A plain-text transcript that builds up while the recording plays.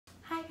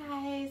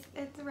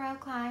Rel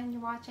Klein.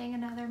 You're watching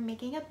another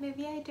making up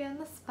movie idea on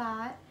the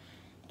spot.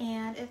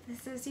 And if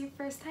this is your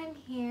first time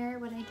here,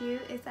 what I do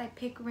is I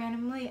pick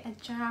randomly a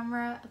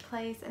genre, a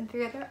place, and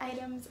 3 other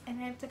items,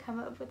 and I have to come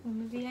up with a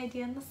movie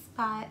idea on the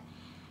spot.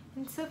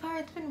 And so far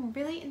it's been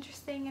really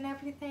interesting and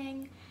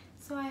everything,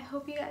 so I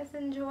hope you guys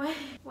enjoy.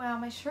 Wow,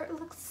 my shirt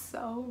looks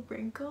so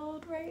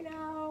wrinkled right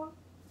now.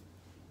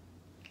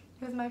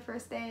 It was my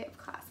first day of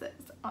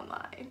classes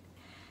online,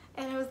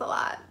 and it was a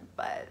lot,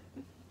 but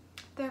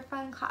they're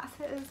fun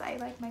classes. I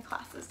like my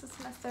classes this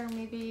semester.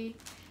 Maybe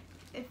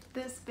if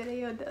this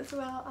video does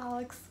well, I'll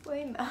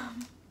explain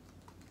them.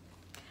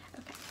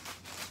 Okay.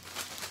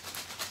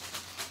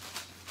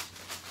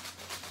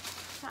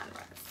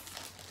 Genres.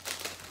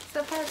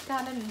 So far I've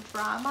gotten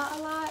drama a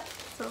lot,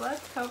 so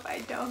let's hope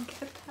I don't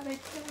get that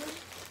again.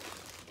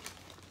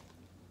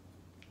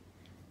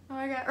 Oh,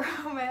 I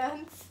got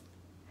romance.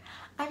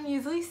 I'm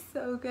usually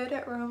so good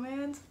at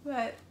romance,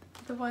 but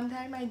the one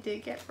time I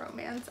did get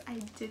romance, I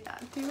did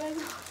not do as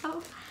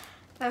well.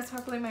 That's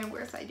probably my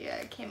worst idea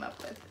I came up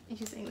with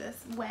using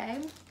this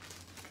way.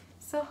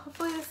 So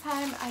hopefully this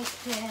time I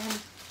can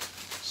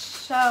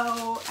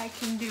show I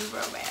can do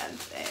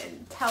romance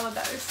and tell a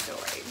better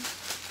story.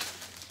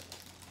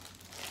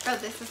 Oh,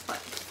 this is fun.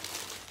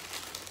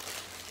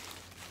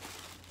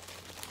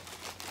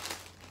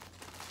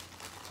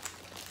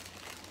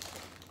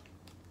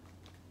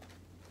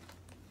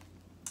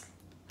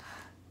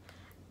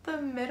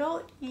 The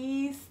Middle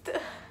East.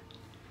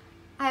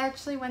 I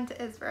actually went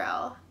to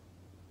Israel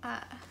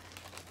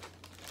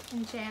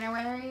in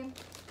January,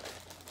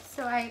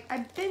 so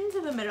I've been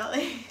to the Middle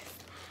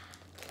East.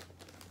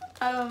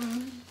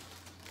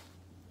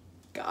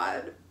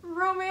 God,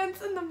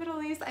 romance in the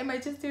Middle East. I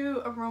might just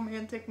do a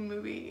romantic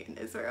movie in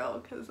Israel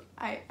because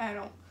I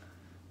don't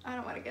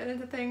want to get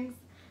into things.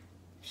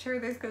 I'm sure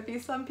there's gonna be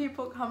some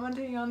people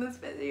commenting on this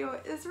video,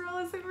 Israel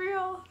isn't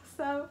real,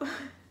 so.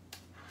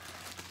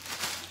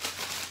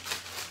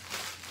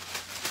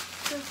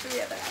 There's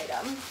 3 other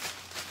items.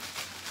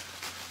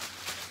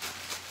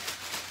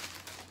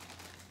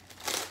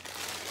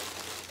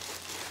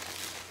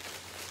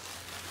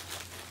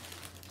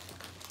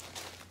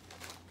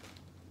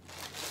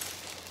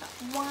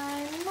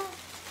 One,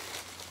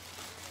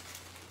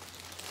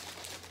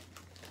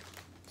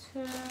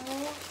 2,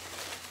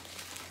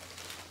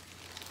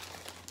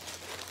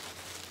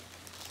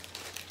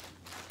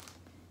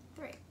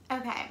 3.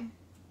 Okay.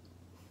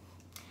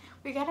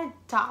 We got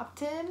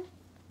adopted.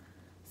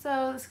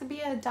 So this could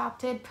be an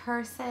adopted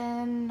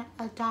person,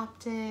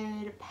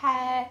 adopted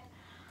pet,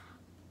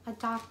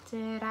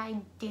 adopted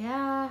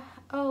idea.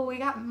 Oh, we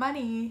got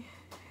money.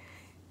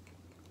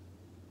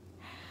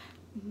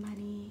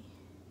 Money.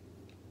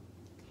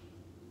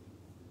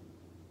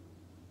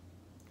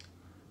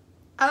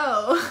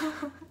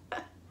 Oh.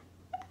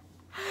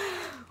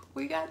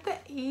 We got the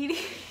 80s.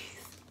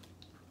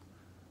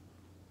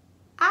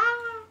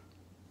 Ah.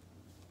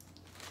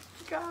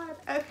 God,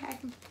 okay.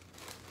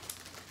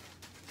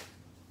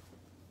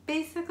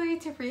 Basically,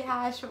 to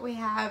rehash, what we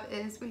have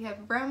is we have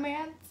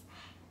romance,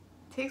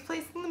 takes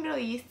place in the Middle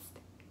East,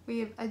 we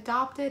have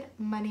adopted,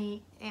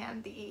 money,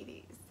 and the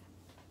 80s.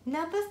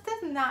 Now this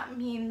does not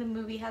mean the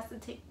movie has to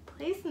take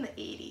place in the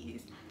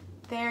 80s.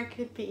 There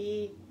could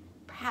be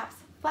perhaps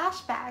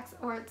flashbacks,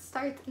 or it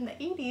starts in the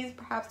 80s,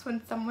 perhaps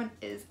when someone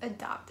is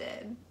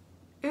adopted.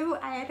 Ooh,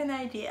 I had an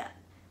idea.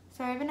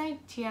 So I have an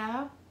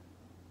idea,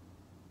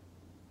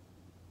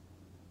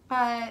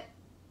 but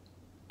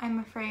I'm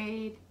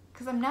afraid,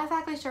 because I'm not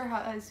exactly sure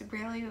how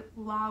Israeli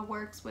law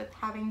works with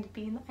having to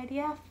be in the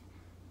IDF.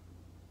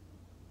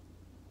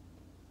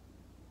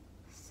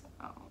 So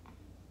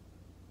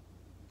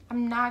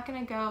I'm not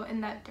gonna go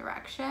in that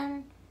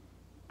direction.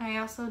 I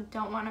also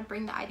don't want to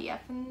bring the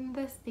IDF in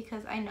this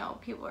because I know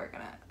people are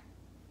gonna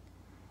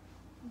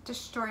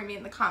destroy me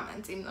in the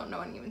comments, even though no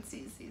one even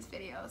sees these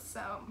videos.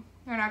 So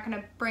we're not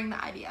gonna bring the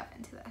IDF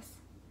into this.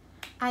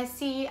 I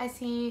see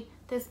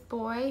this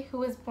boy who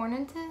was born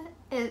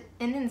in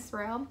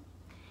Israel.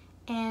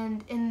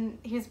 And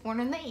he was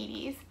born in the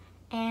 80s,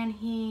 and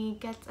he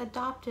gets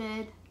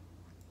adopted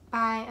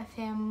by a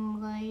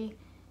family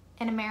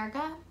in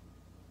America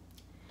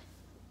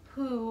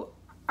who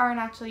aren't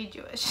actually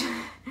Jewish,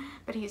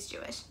 but he's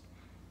Jewish.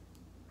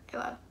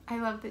 I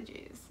love the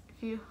Jews.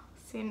 If you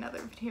see another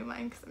video of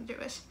mine, because I'm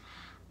Jewish.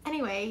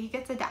 Anyway, he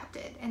gets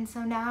adopted, and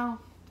so now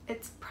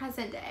it's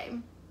present day.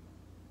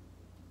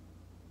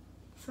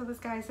 So this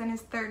guy's in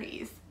his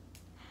 30s,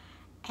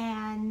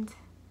 and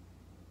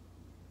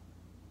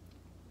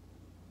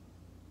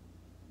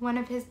one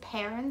of his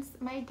parents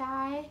might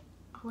die.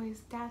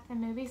 Always death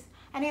in movies.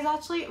 And he's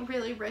actually a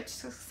really rich,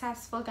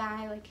 successful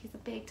guy. Like, he's a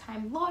big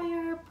time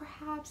lawyer,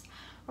 perhaps,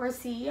 or a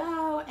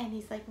CEO, and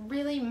he's like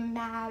really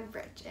mad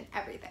rich and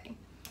everything.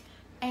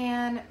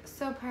 And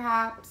so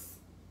perhaps,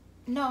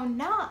 no.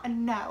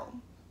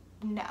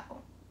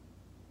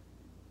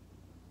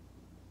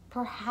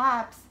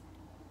 Perhaps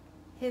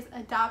his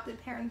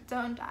adopted parents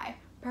don't die.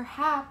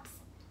 Perhaps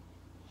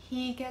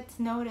he gets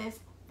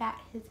noticed that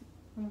his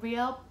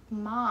real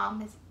mom,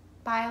 his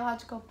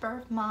biological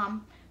birth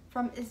mom,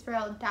 from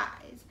Israel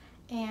dies,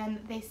 and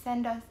they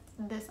send us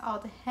this all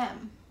to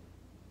him.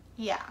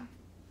 Yeah,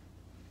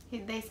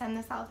 they send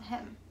this all to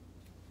him.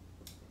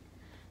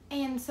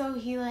 And so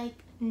he like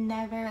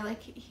never,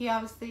 like he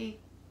obviously,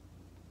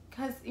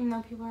 because even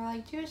though people are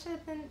like Jewish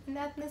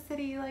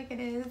ethnicity like it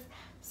is,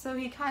 so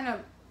he kind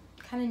of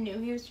knew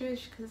he was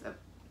Jewish because of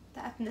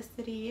the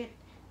ethnicity.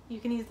 You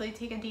can easily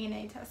take a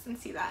DNA test and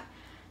see that.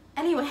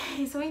 Anyway,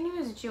 so he knew he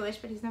was Jewish,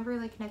 but he's never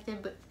really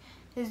connected with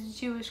his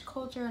Jewish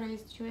culture or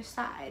his Jewish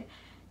side.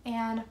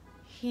 And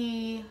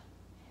he's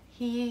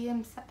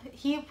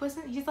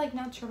like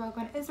not sure about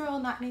going to Israel,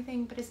 not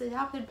anything, but his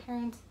adopted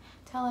parents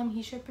tell him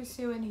he should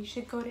pursue and he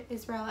should go to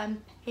Israel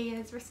and pay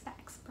his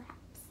respects,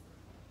 perhaps.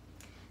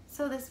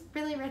 So this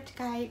really rich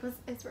guy goes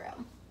to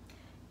Israel,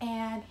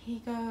 and he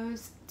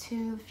goes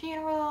to the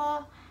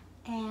funeral,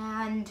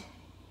 and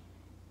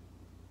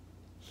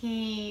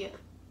he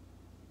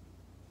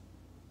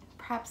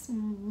perhaps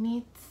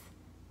meets,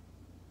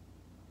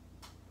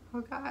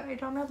 oh god, I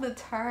don't know the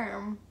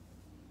term.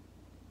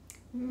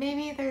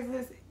 Maybe there's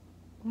this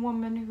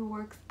woman who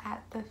works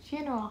at the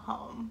funeral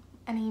home,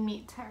 and he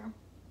meets her.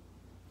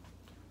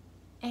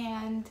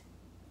 And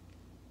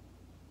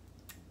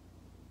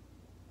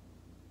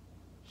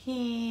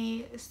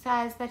he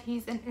says that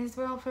he's in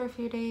Israel for a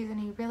few days and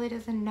he really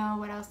doesn't know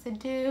what else to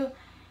do,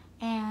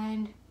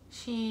 and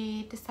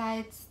she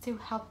decides to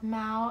help him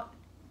out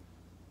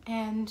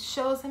and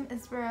shows him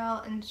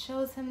Israel and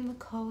shows him the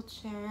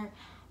culture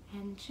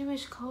and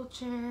Jewish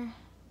culture,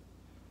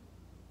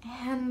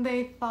 and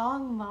they fall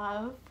in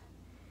love.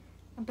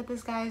 But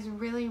this guy is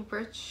really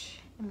rich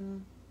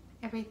and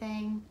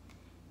everything,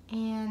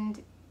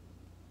 and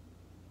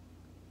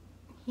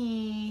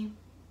he,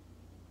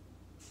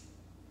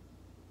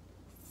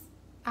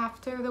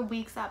 after the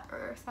week's up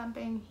or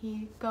something,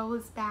 he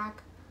goes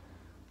back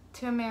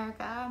to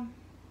America,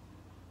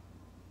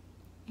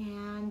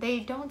 and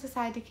they don't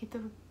decide to keep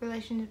the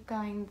relationship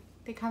going.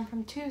 They come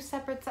from two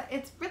separate sides.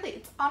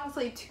 It's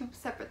honestly two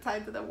separate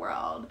sides of the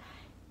world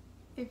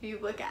if you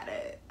look at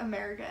it,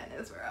 America and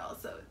Israel.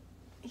 So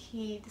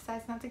he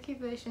decides not to keep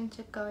the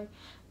relationship going,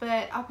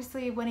 but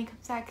obviously when he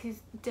comes back,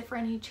 he's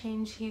different. He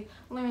changed. He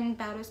learned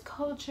about his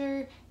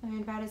culture,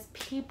 learned about his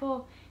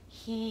people.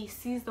 He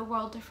sees the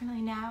world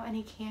differently now, and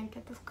he can't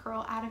get this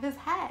girl out of his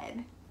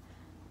head.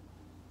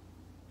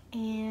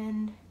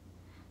 And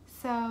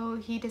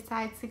so he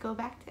decides to go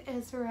back to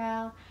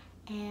Israel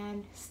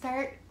and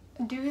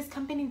do his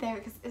company there,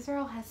 because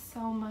Israel has so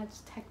much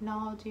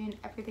technology and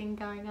everything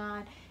going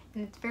on,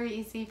 and it's very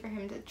easy for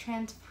him to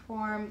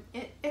transform.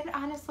 It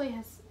honestly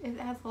has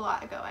a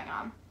lot going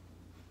on.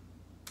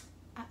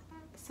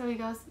 So he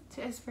goes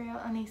to Israel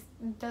and he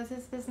does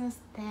his business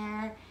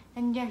there,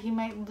 and yeah, he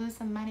might lose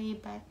some money,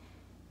 but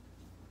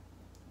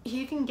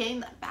he can gain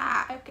that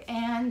back,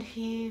 and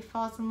he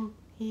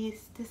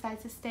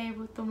decides to stay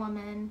with the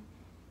woman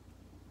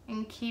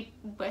and keep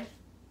with,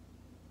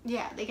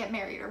 yeah, they get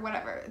married or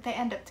whatever. They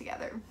end up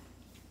together.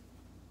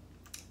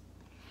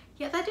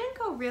 Yeah, that didn't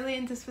go really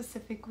into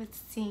specific with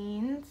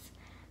scenes,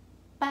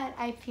 but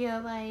I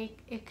feel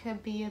like it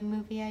could be a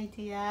movie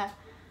idea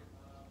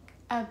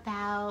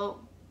about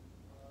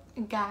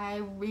a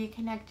guy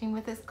reconnecting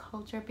with his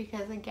culture,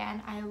 because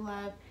again,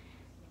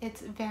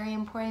 it's very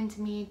important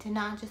to me to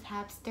not just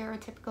have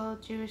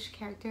stereotypical Jewish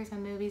characters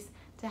in movies,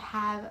 to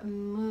have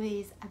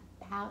movies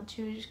about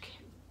Jewish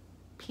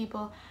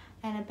people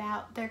and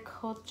about their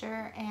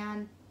culture,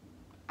 and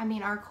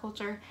our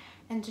culture,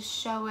 and just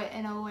show it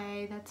in a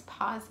way that's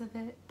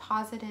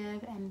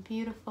positive and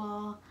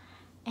beautiful.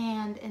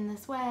 And in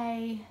this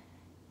way,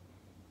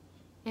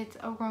 it's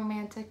a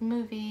romantic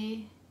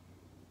movie,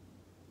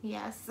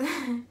 yes.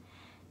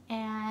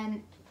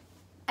 And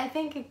I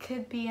think it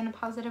could be in a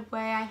positive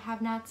way. I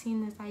have not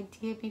seen this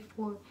idea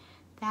before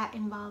that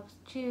involves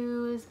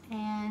Jews,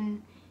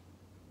 and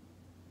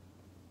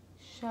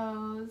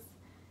shows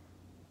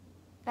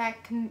that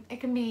it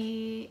can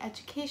be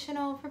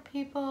educational for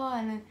people.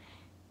 And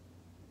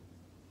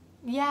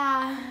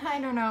yeah, I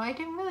don't know, I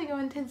didn't really go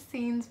into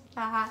scenes with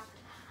that.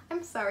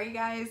 I'm sorry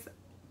guys.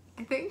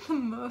 I think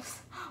when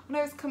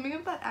I was coming up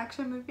with that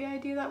action movie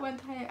idea that one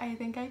time, I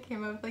think I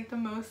came up with like the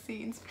most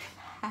scenes for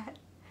that.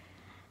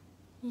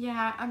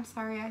 Yeah, I'm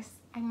sorry,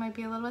 I might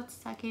be a little bit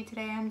sucky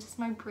today.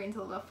 My brain's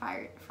a little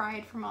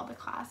fried from all the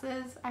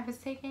classes I was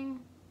taking.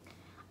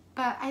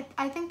 But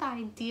I think the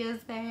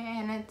idea's there,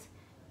 and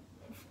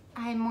if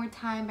I had more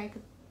time, I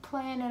could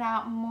plan it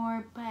out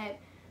more. But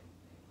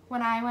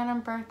when I went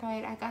on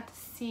Birthright, I got to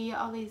see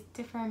all these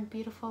different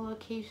beautiful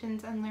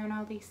locations and learn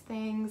all these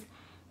things,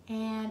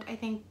 and I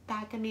think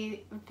that could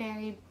be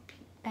very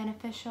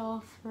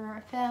beneficial for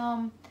a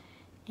film.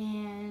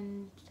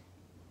 And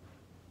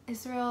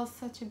Israel is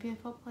such a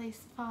beautiful place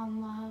to fall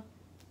in love.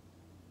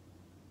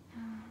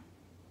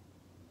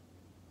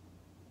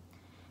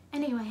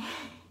 Anyway,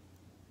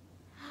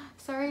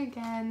 sorry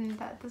again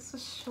that this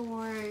was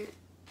short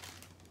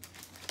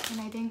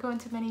and I didn't go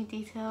into many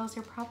details.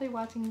 You're probably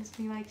watching this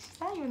and be like, she's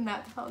not even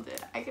that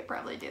talented. I could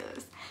probably do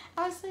this.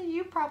 Honestly,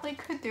 you probably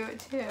could do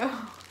it too.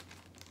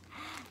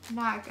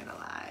 Not gonna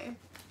lie.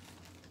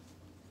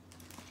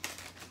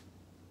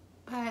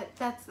 But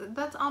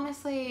that's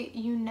honestly,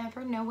 you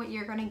never know what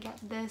you're gonna get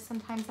this.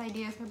 Sometimes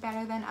ideas are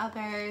better than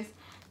others.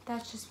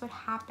 That's just what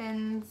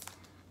happens.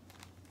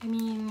 I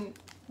mean,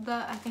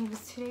 I think it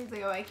was 2 days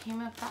ago I came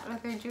up with that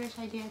other Jewish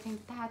idea. I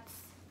think that's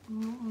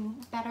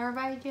better of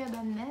an idea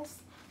than this.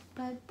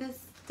 But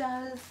this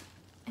does,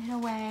 in a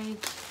way,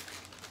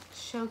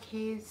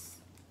 showcase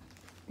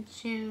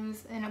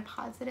Jews in a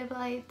positive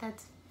light.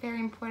 That's very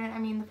important. I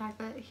mean, the fact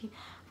that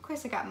of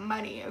course, I got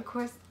money. Of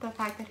course, the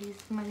fact that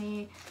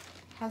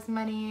has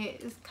money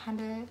is kind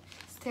of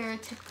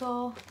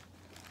stereotypical,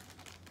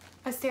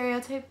 a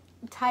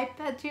stereotype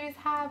that Jews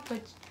have,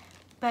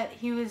 but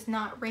he was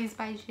not raised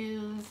by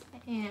Jews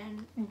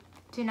and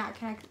did not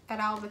connect at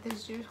all with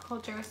his Jewish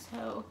culture,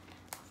 so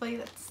hopefully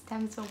that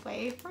stems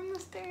away from the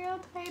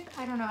stereotype.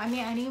 I don't know. I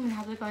mean, I didn't even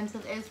have to go into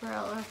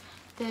Israel or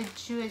the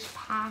Jewish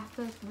path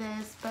of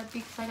this, but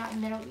because I got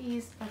Middle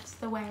East, that's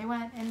the way I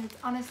went, and it's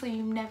honestly,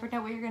 you never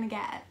know what you're gonna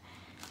get.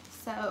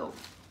 So,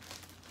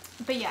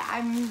 but yeah,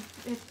 I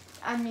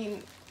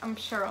mean, I'm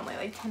sure only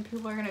like 10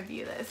 people are gonna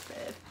view this, but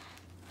if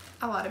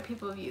a lot of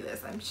people view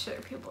this, I'm sure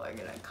people are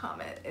gonna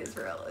comment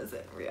Israel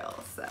isn't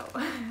real. So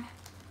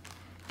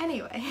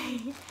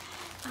anyway,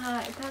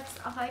 that's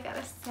all I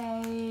gotta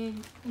say.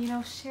 You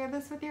know, share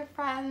this with your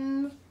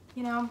friends.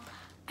 You know,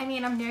 I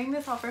mean, I'm doing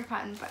this all for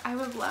fun, but I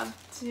would love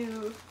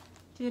to,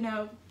 you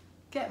know,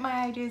 get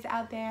my ideas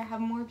out there, have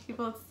more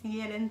people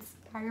see it,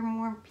 inspire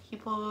more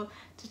people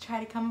to try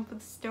to come up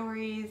with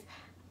stories.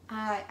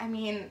 I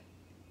mean,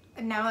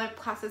 now that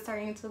class is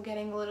starting, it's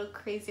getting a little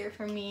crazier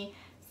for me.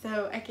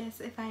 So I guess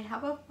if I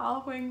have a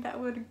following, that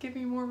would give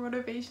me more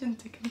motivation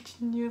to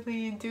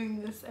continually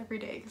doing this every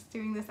day, because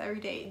doing this every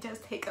day does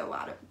take a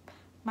lot of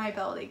my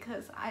ability,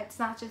 because it's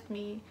not just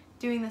me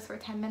doing this for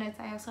 10 minutes.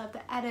 I also have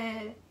to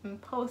edit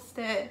and post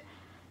it,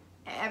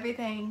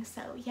 everything.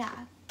 So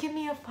yeah, give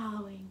me a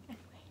following.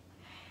 Anyway,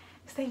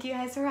 so thank you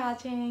guys for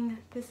watching.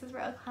 This is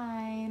Rel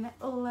Klein.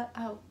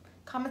 Oh,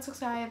 comment,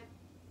 subscribe,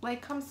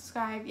 like, comment,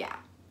 subscribe, yeah.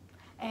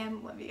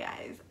 And love you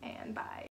guys, and bye.